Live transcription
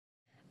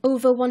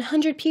Over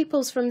 100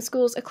 pupils from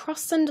schools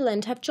across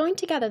Sunderland have joined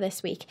together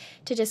this week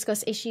to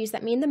discuss issues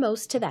that mean the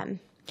most to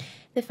them.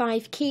 The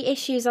 5 key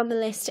issues on the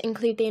list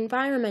include the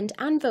environment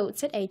and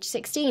votes at age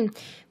 16,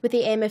 with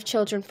the aim of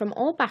children from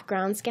all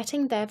backgrounds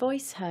getting their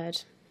voice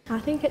heard. I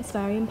think it's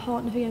very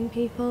important for young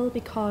people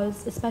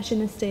because,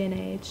 especially in this day and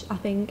age, I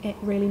think it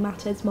really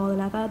matters more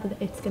than ever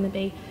that it's going to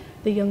be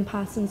the young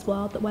person's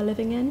world that we're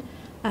living in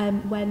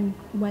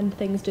when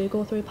things do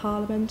go through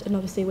Parliament, and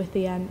obviously with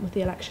the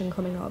election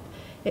coming up,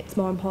 it's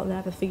more important than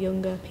ever for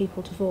younger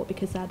people to vote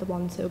because they're the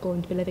ones who are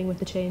going to be living with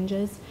the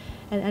changes,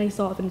 and any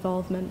sort of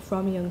involvement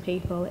from young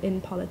people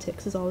in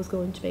politics is always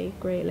going to be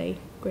greatly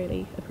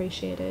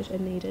appreciated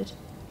and needed.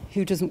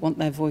 Who doesn't want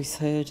their voice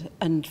heard?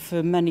 And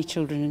for many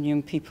children and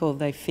young people,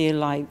 they feel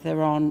like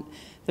there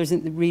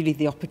isn't really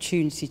the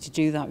opportunity to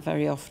do that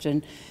very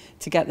often.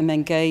 To get them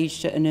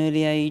engaged at an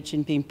early age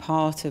and being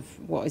part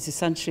of what is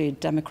essentially a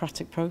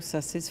democratic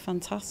process is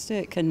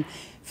fantastic. And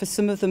for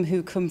some of them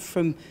who come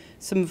from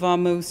some of our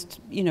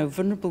most,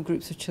 vulnerable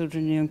groups of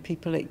children and young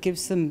people, it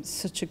gives them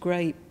such a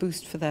great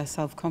boost for their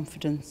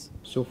self-confidence.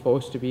 So for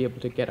us to be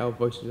able to get our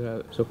voices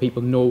out so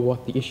people know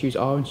what the issues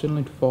are in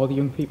Sunderland for the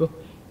young people,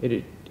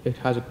 it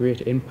has a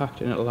great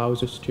impact, and it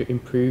allows us to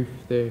improve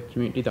the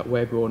community that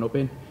we're growing up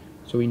in.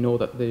 So we know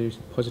that there's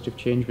positive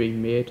change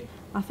being made.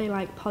 I feel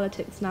like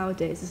politics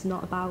nowadays is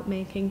not about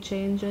making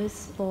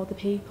changes for the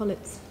people.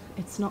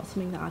 It's not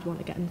something that I'd want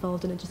to get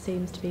involved in. It just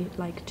seems to be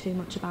like too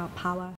much about power.